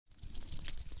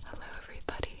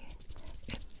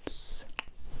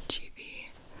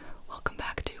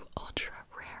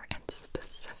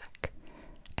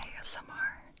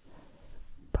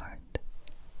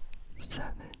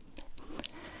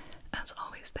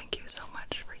so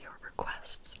much for your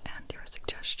requests and your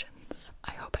suggestions.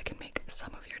 I hope I can make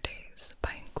some of your days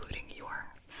by including your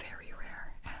very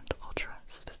rare and ultra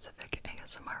specific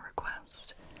ASMR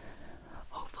request.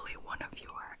 Hopefully one of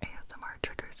your ASMR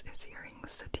triggers is hearing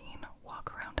Satine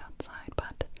walk around outside,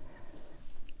 but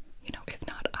you know, if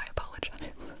not, I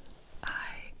apologize.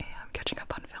 I am catching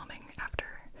up on filming after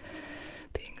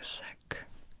being sick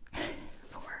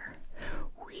for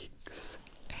weeks,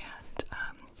 and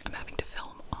I'm having to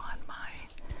film on my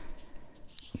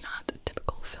not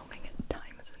typical filming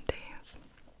times and days.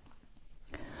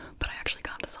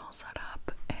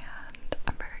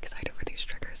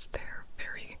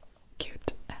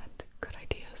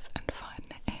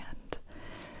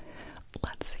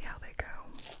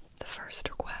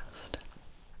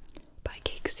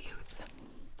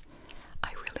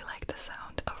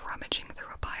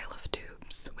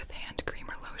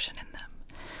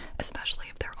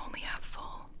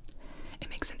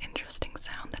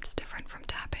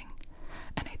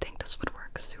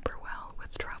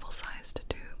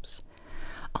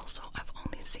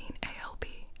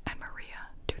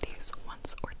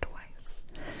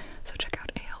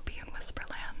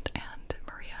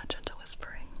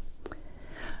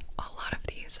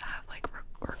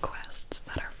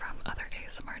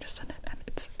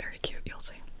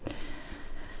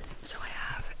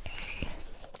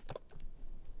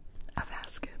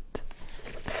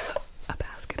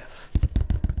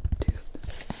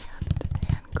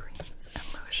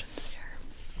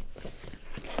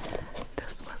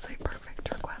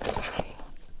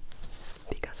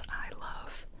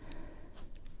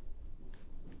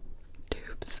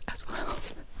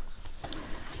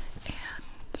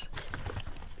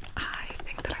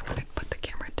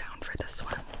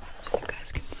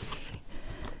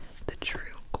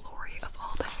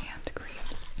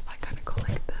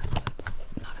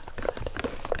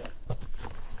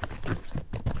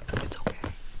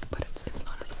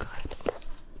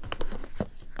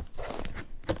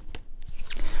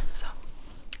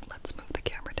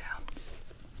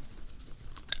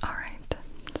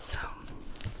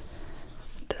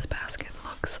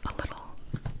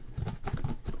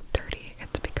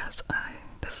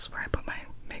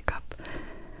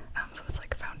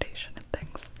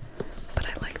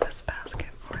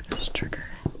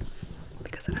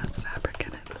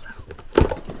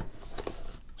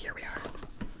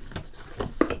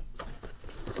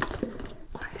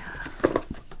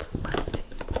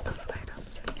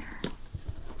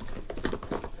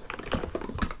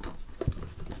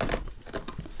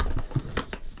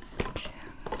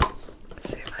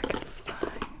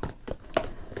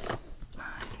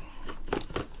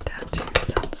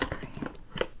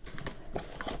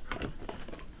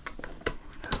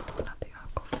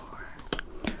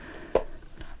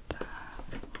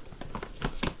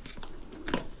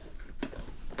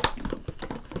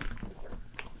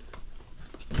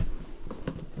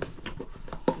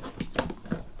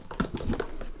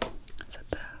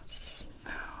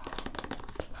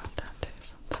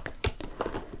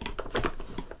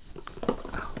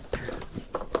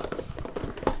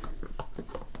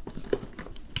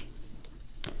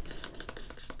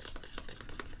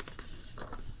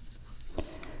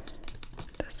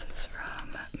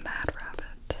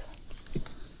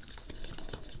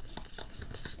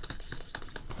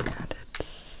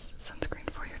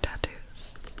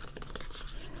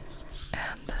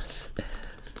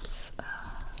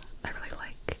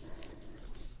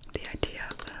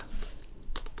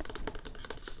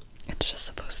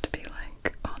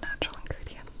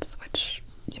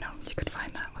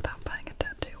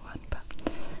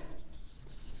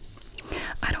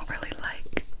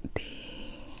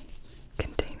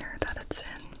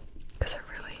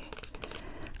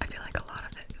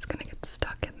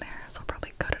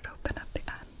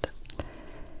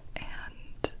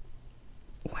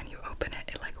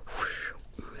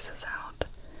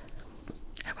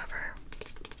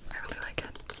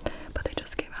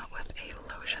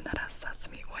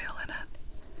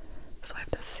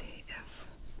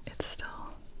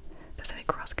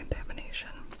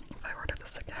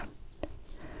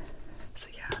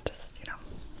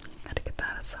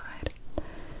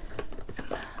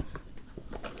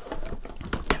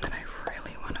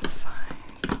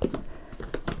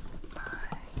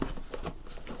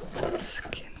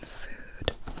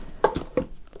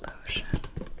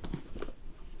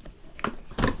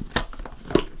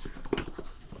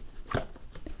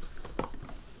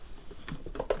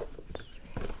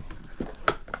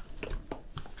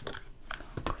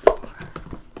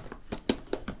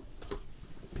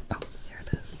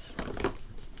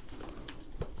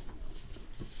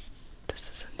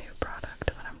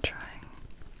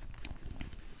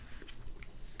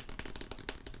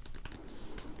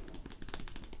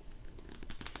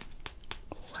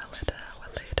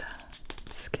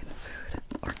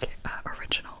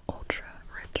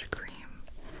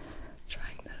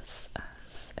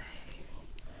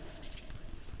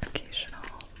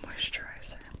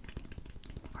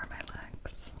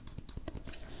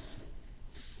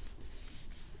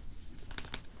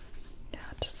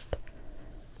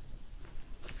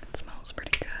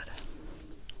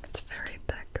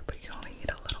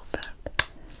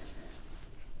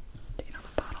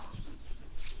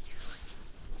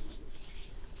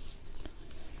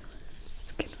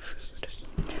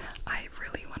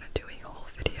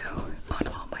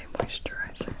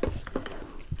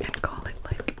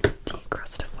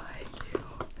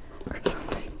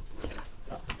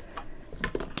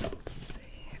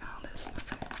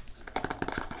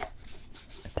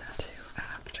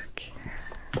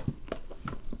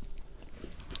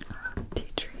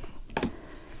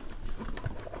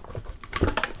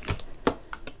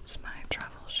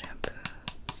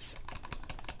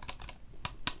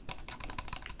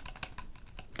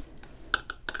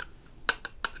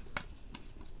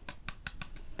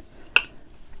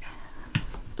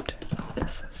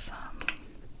 This is some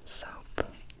soap,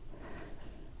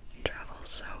 travel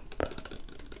soap.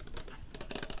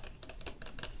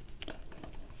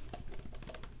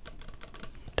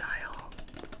 Dial,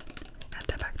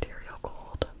 antibacterial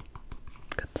gold,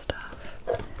 good stuff.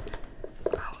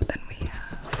 Oh, then we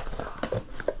have,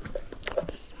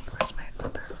 let's see, where's my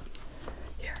other,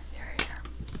 here.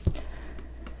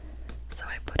 So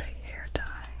I put a hair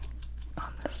dye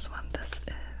on this one. This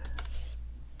is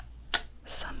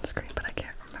sunscreen, but I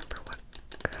can't remember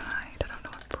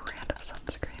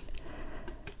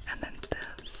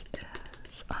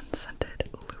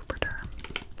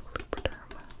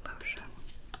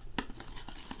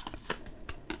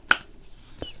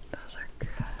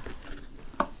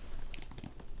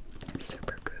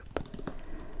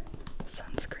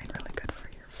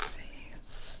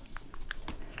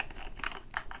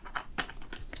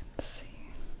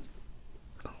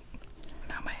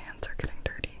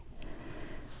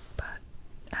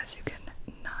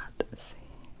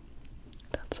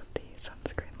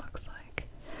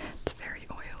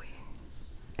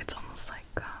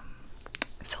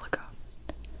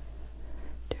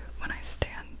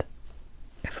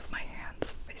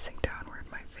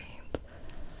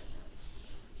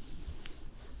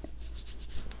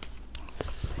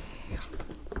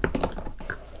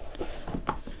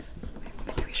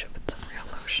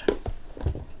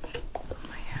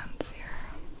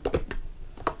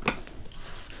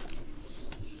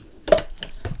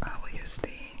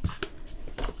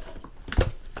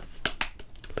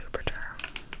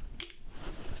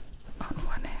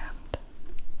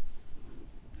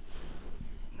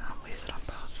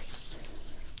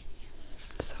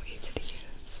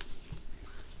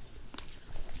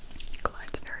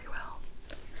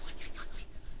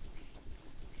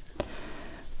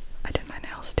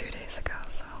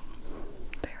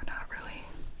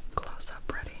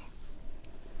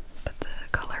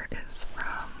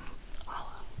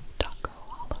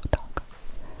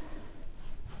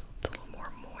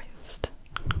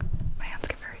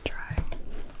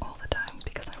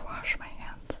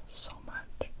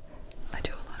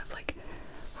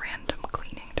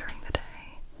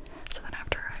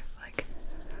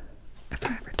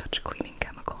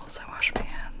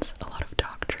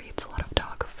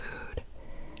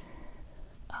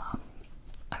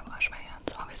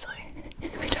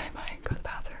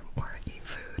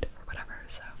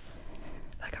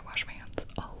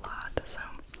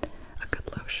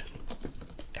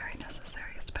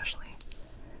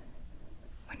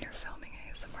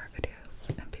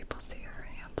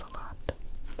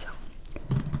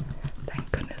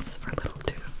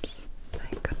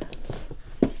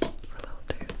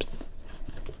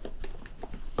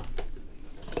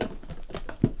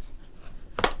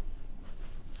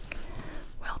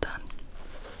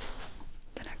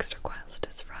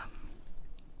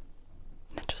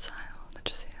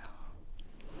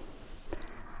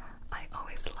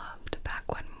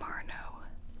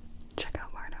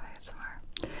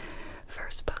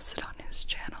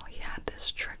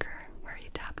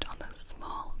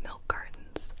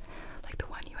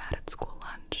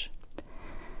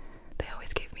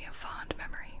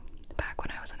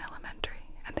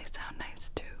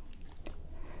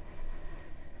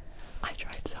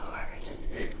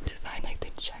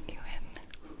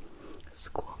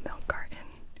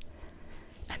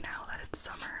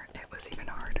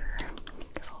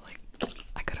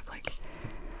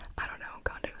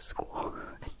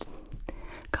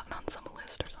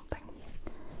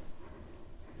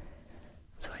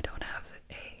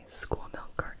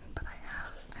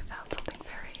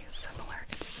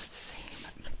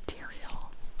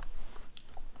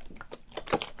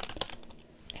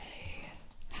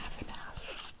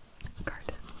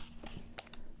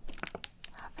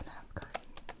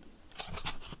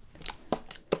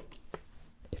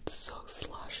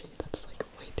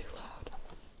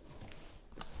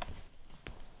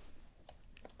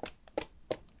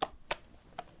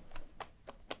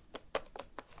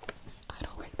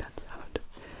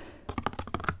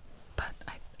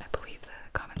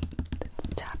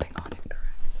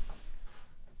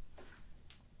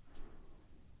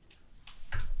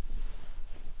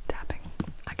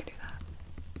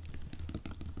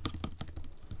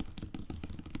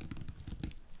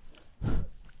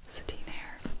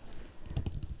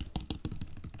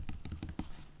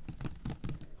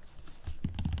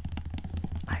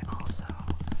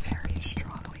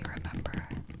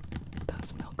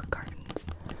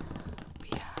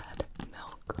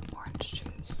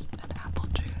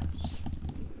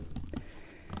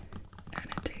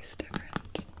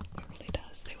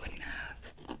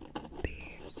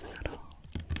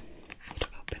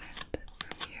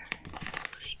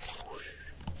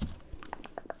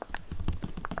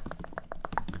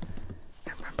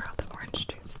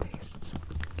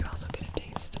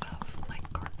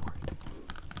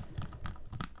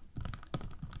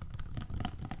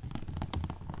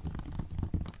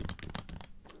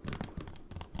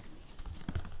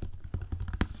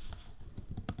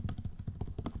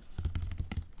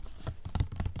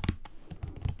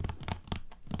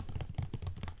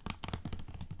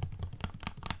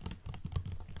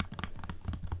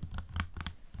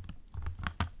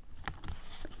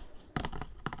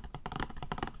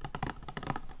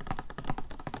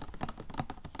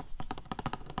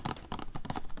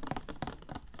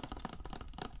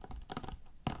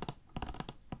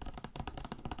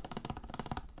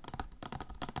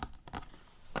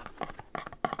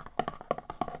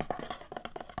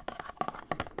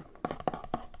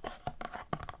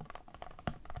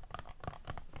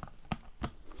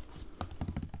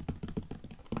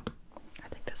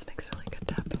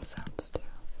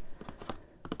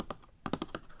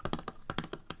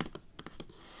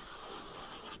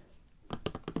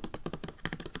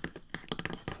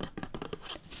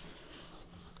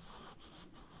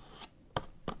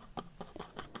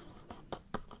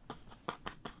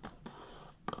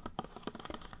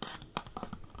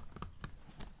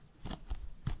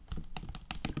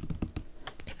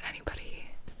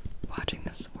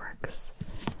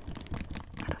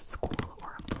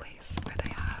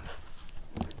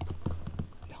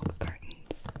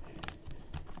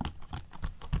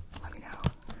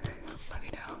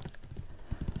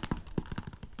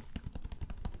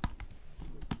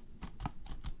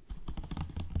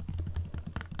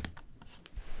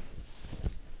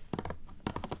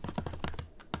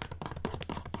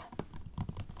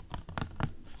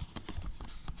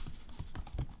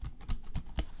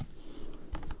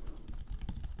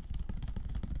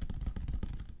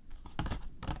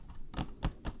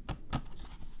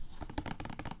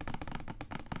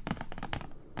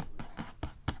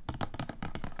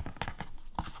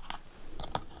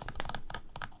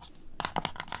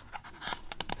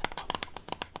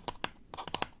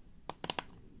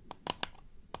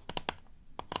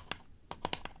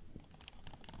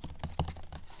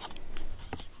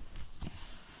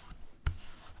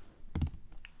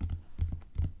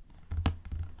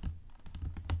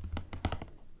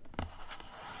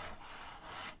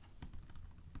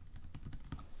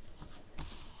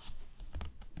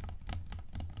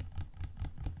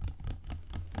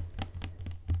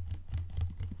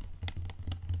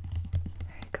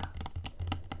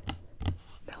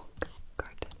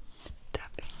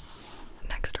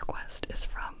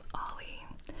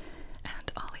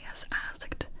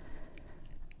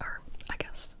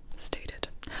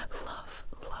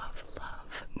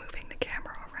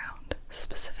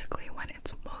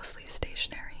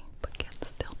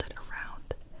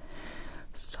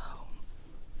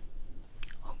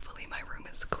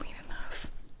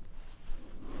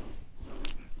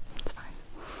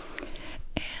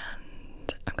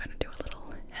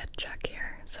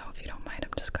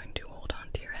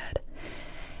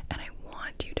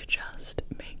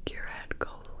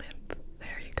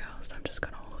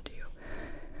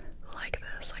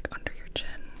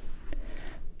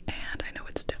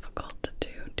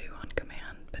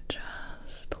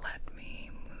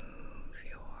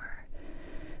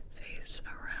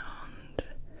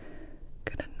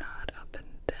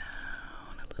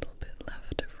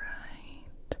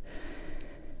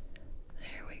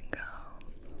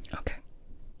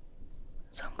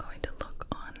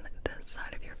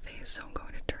so I'm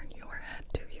going to turn your head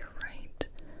to your right.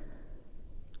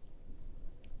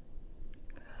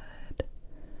 Good.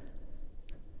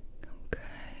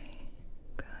 Okay,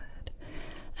 good.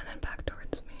 And then back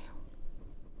towards me.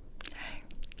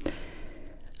 Okay.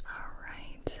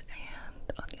 Alright,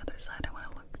 and on the other side, I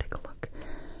want to take a look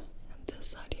at this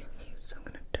side of your face. So I'm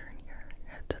going to turn your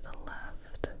head to the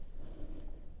left.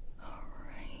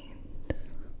 Alright,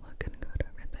 looking good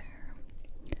over there.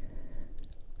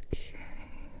 Okay,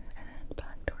 and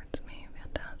back towards me.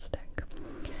 Fantastic.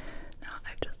 Now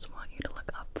I just want you to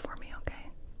look up for me, okay?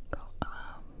 Go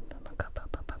up, look up,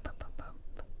 up, up, up, up, up,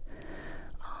 up.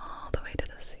 All the way to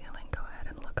the ceiling. Go ahead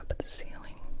and look up at the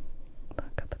ceiling.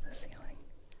 Look up at the ceiling.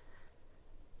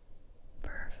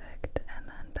 Perfect. And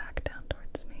then back down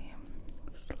towards me.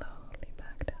 Slowly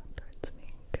back down towards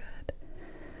me. Good.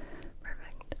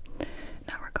 Perfect.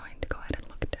 Now we're going to go ahead and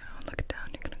look down. Look down.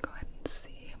 You're going to go ahead and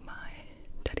see my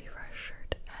Teddy Fresh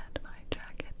shirt and my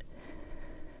jacket.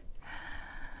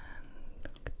 And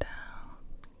look down.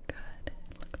 Good.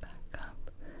 Look back up.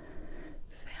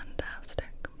 Fantastic.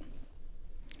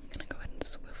 I'm going to go ahead and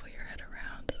swivel your head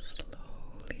around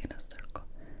slowly in a circle.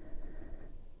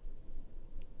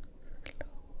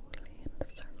 Slowly in a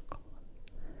circle.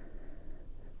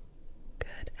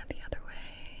 Good. And the other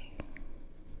way.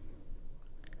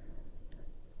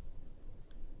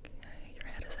 Okay, your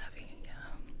head is heavy,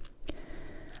 yeah.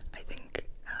 I think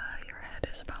your head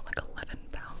is about like 11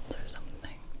 pounds or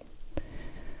something.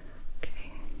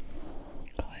 Okay.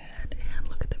 Go ahead and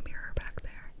look at the mirror back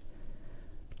there.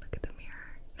 Look at the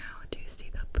mirror. Now, do you see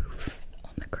the poof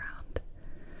on the ground?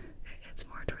 It's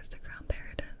more towards the ground. There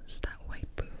it is. That white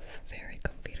poof. Very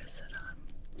comfy to sit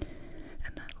on.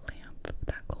 And that lamp,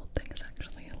 that gold thing is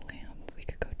actually a lamp. We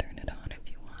could go turn it on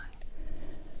if you want.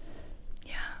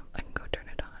 Yeah, I can go turn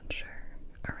it on, sure.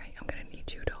 Alright, I'm gonna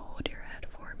need you to hold your head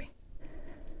for me.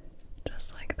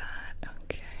 Just like that.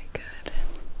 Okay, good.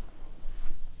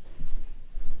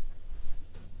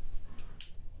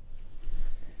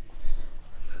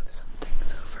 Move some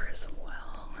things over as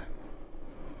well.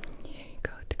 Here you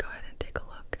go. To go ahead and take a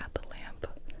look at the lamp.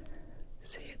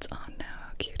 See, it's on now.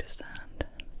 How cute is that?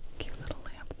 Cute little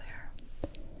lamp there.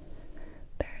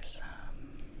 There's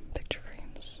some picture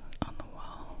frames on the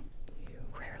wall. You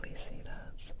rarely see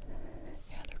those.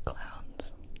 Yeah, they're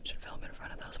clowns. Should film in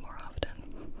front of those more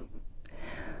often.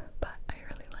 But I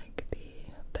really like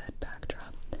the bed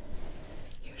backdrop.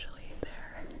 Usually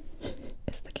there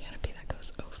is the canopy that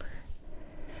goes over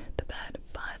the bed,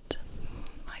 but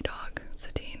my dog,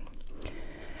 Satine,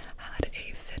 had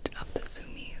a fit of the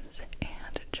zoomies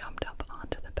and jumped up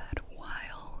onto the bed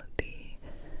while the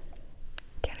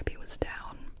canopy was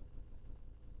down.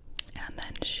 And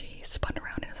then she spun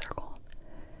around in a circle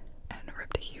and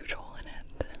ripped a huge hole in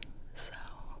it. So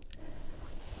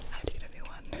I had to give you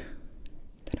one.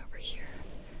 Then over here,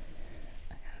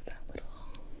 I have that little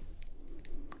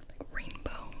like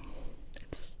rainbow.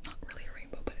 It's not really a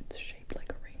rainbow, but it's shaped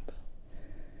like a rainbow.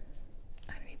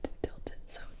 I need to tilt it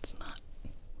so it's not.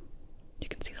 You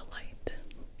can see the light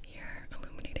here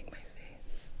illuminating my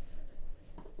face.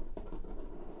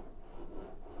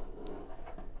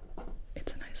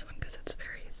 It's a nice one because it's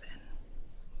very thin.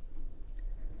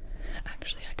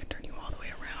 Actually, I can turn you all the way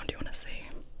around. You want to see?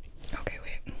 Okay,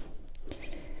 wait.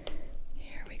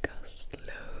 Here we go.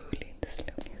 Slowly,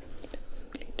 slowly,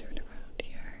 slowly turn around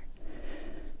here.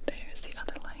 There's the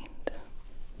other light.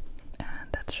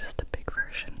 And that's just a big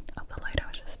version of the light I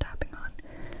was just tapping on.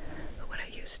 But what I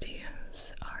used to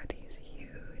use are these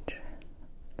huge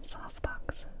soft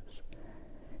boxes.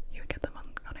 You would get them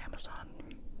on Amazon.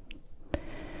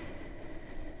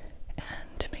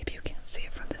 And maybe you can't see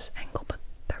it from this angle, but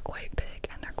they're quite big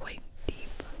and they're quite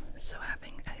deep. So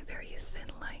having a very thin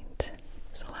light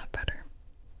is a lot better.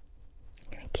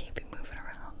 I'm gonna keep you moving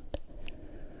around.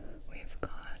 We've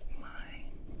got my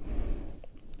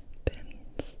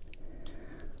pins.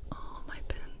 All my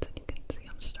pins, and you can see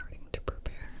I'm starting to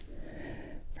prepare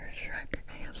for Shrek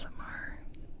ASMR.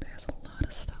 There's a lot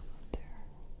of stuff up there.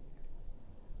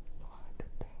 A lot of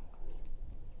good things.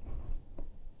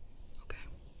 Okay.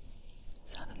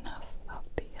 Is that enough of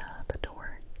the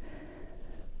door?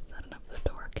 Is that enough of the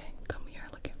door? Okay, come here,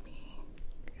 look at me.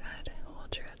 Good.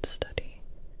 Hold your head steady.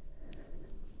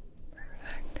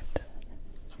 Perfect.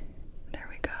 There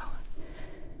we go.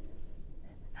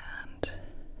 And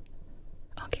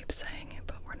I'll keep saying it,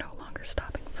 but we're no longer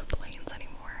stopping for planes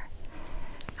anymore.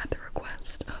 At the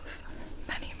request of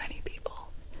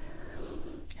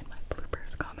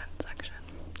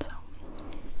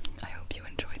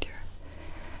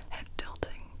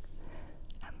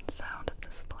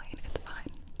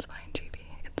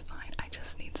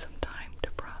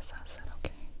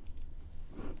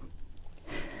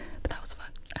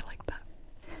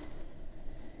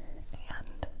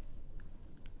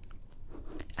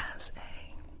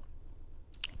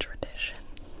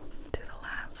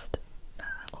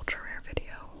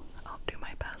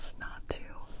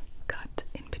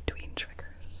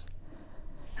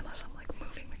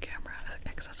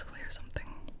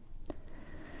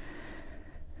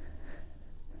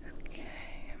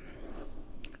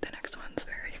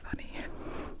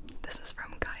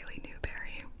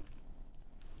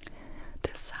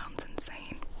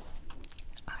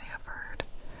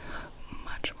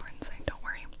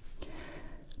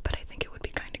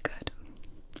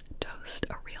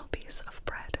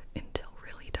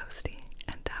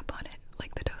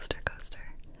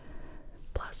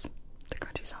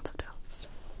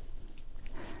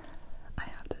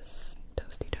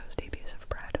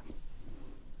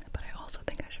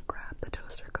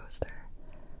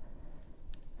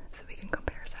so we can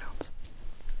compare sounds.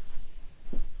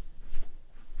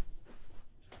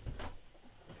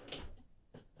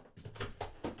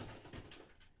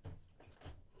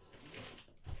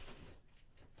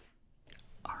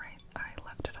 Alright, I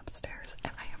left it upstairs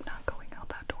and I am not going out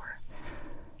that door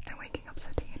and waking up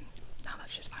Satine now that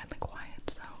she's finally quiet,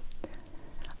 so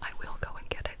I will go and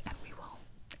get it and we will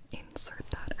insert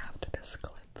that after this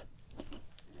clip.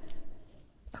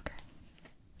 Okay.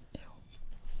 Ew.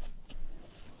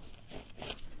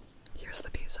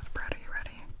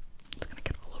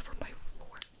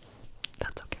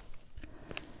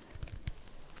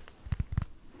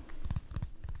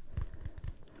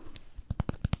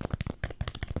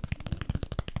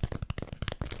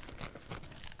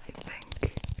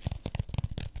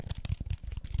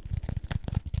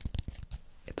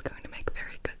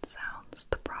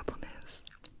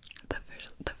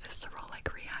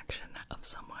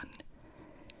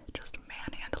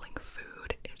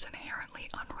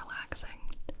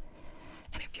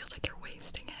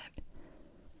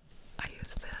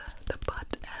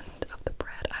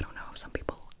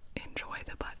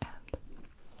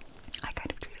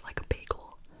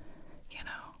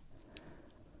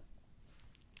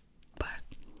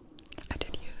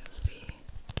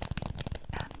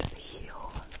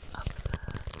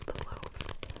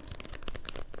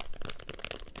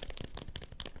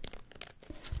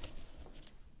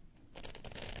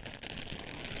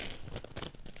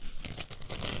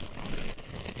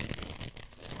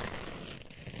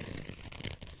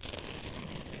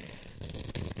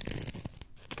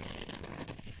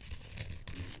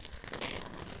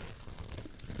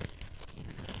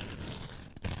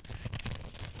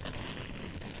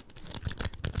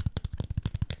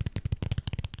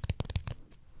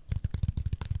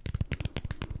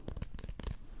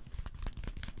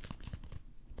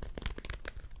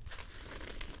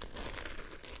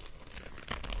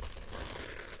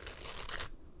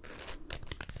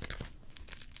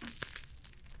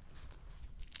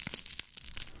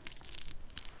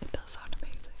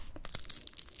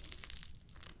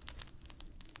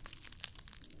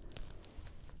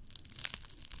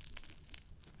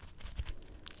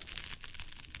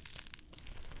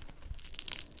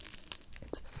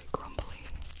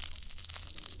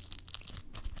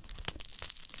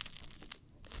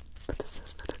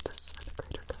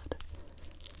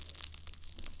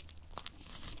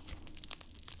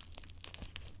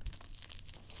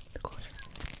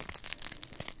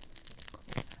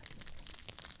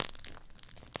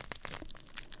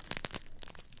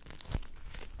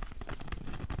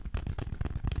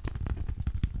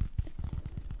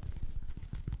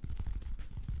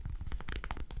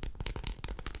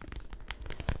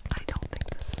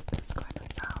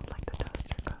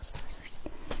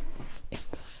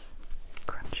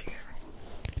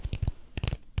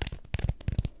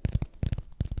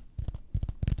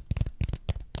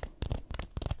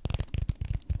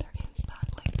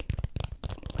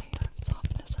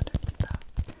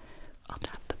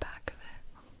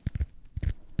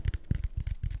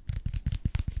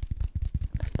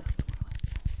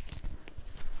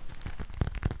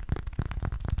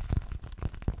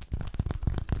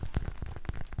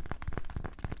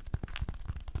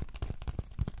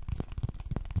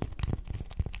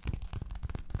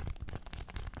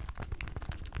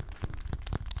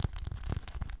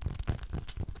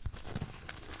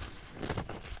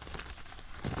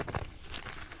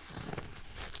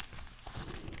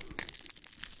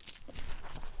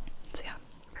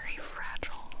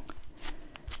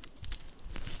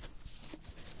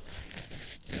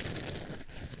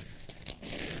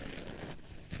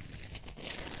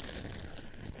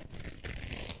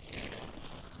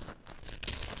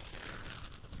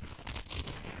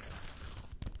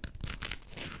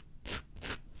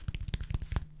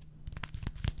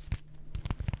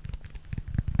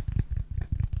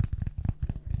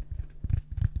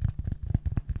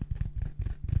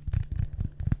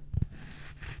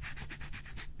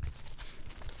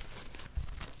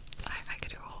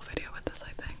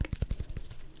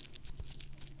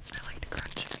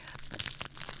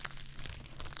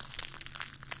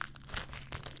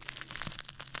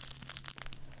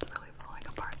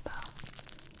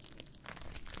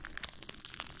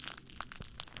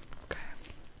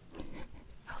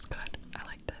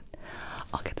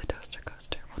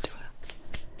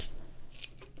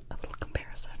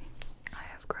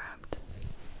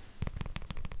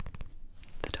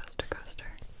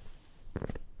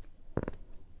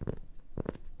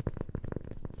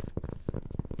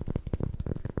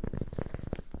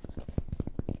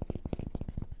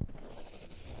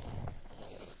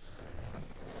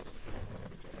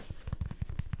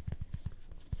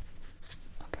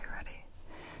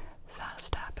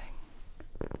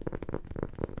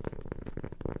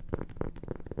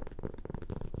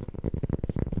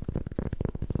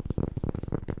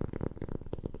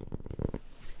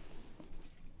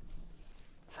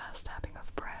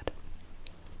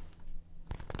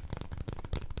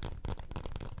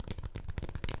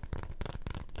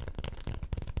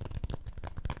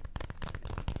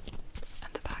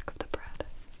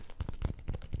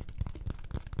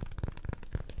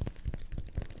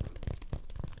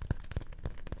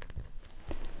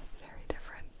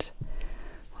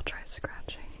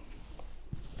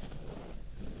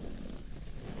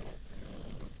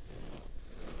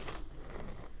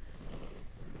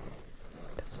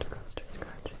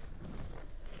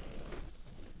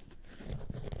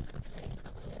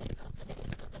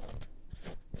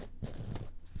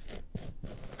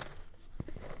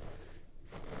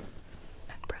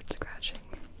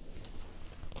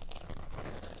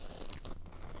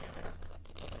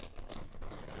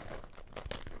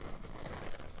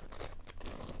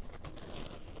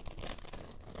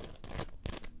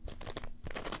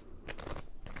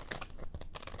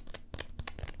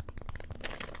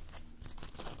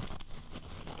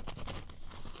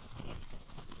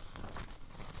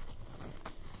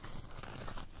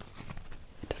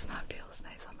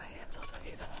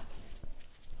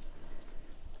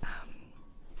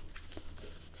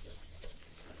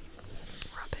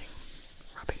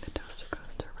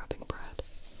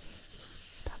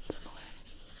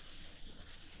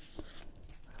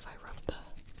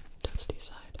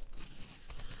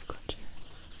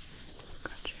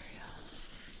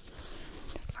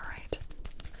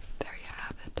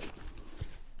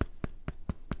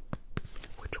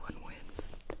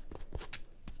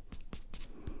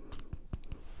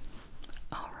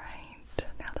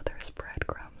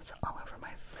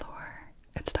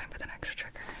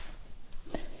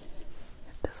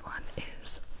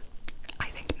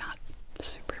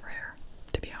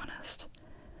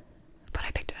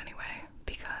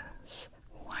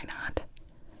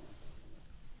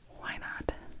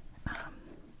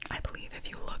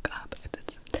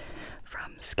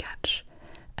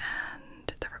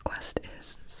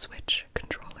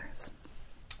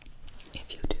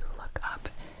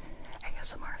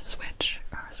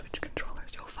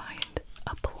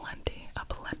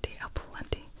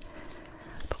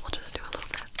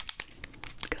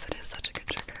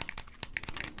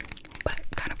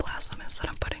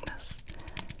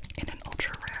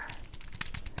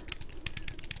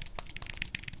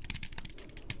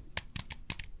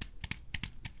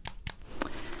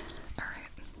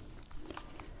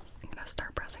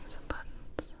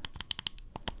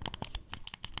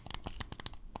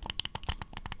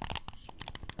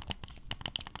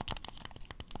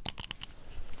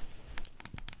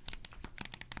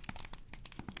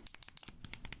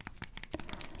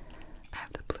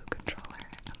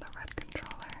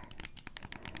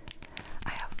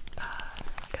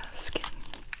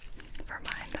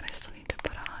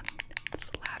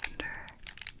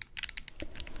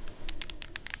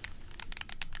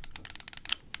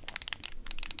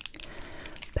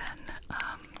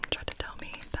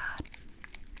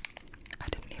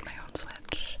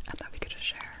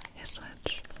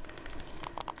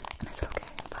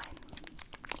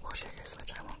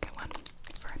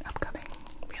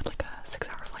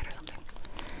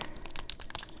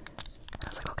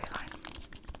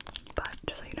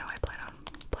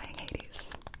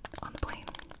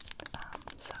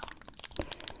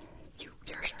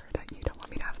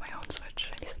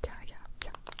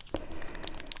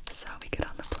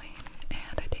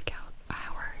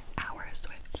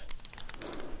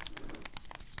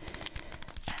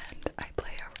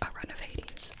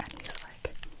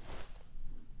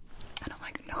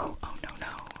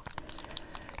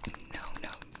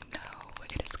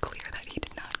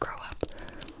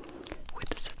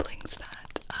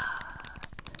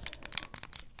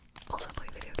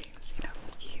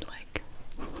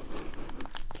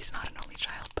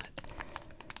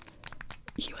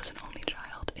 he was an only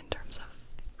child in terms of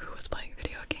who was playing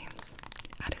video games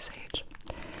at his age.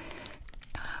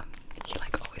 He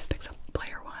like always picks up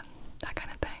player one, that kind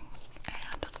of thing,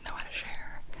 and doesn't know how to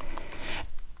share.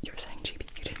 You're saying, Gibi,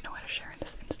 you didn't know how to share in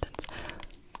this instance.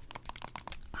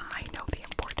 I know the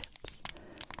importance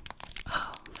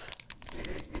of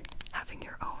having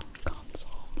your own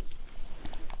console.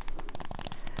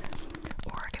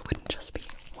 Or it wouldn't just be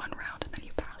one round and then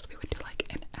you pass. We would do like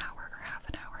an hour or half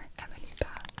an hour and then you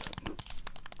pass.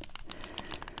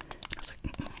 I was like,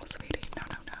 sweetie, no,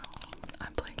 no, no.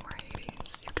 I'm playing more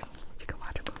 80s. You can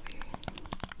watch a movie.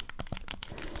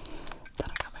 Then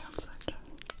I got my own Switch.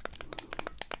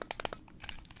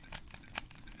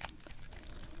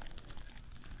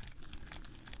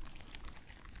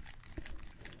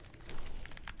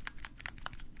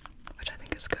 Which I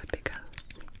think is good because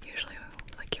usually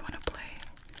like you want to play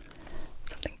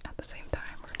something at the same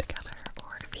time or together,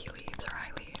 or if he leaves or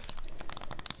I leave,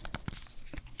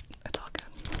 it's all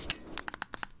good.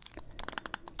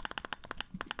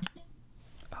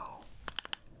 Oh.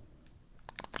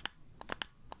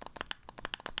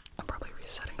 I'm probably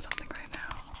resetting something right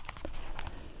now.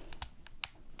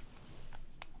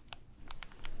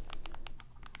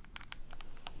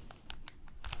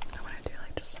 I want to do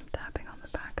like just some tapping on the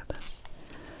back of this.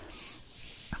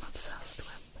 I'm obsessed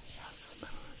with how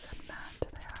smooth and matte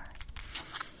they are.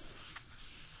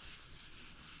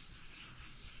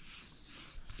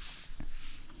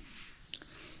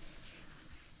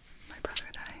 My brother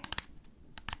and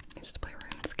I used to play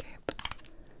RuneScape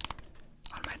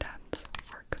on my dad's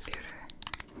work computer,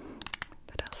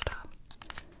 the desktop.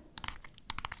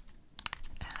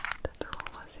 And the rule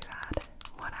was you had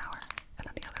 1 hour and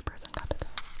then the other person got to go.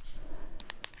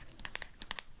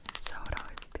 So it would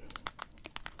always be,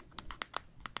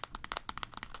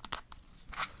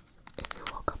 if you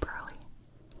woke up early,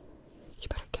 you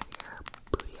better get your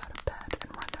booty out of bed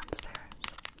and run downstairs.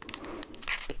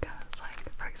 Because, like,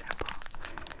 for example,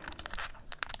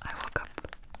 I woke up,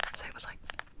 say it was like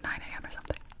 9 a.m. or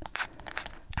something,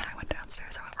 and I went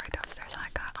downstairs, I went right downstairs, and I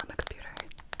got on the computer,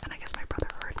 and I guess my brother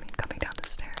heard me coming down the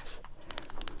stairs,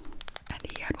 and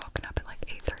he had woken up at like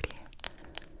 8:30,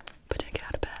 but didn't get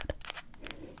out of bed.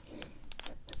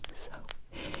 So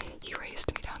he raced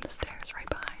me down the stairs right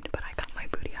behind, but I got my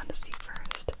booty on the seat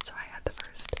first, so I had the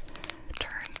first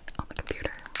turn on the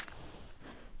computer.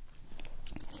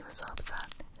 And he was so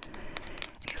upset. And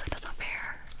he was like, that's not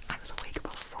fair. I was awake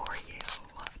before you.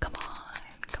 Come on,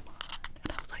 come on.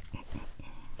 And I was like,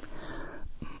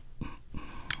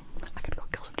 I could go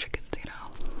kill some chickens, you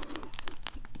know?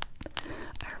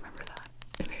 I remember that.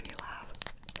 It made me laugh.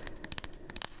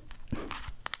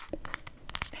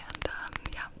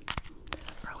 And, yeah.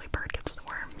 Early bird gets the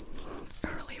worm.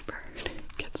 Early bird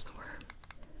gets the worm.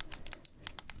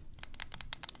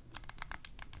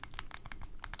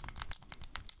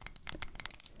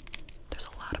 There's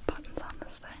a lot of buttons on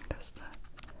this thing.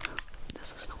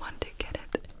 This is the one to get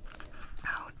it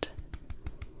out.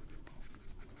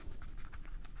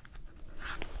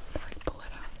 Like pull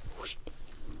it out. Whoosh.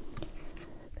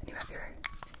 Then you have your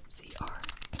CR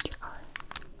and your R.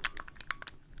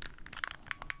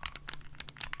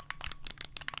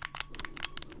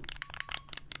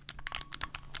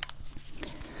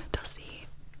 Does the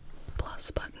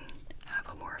plus button have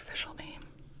a more official name?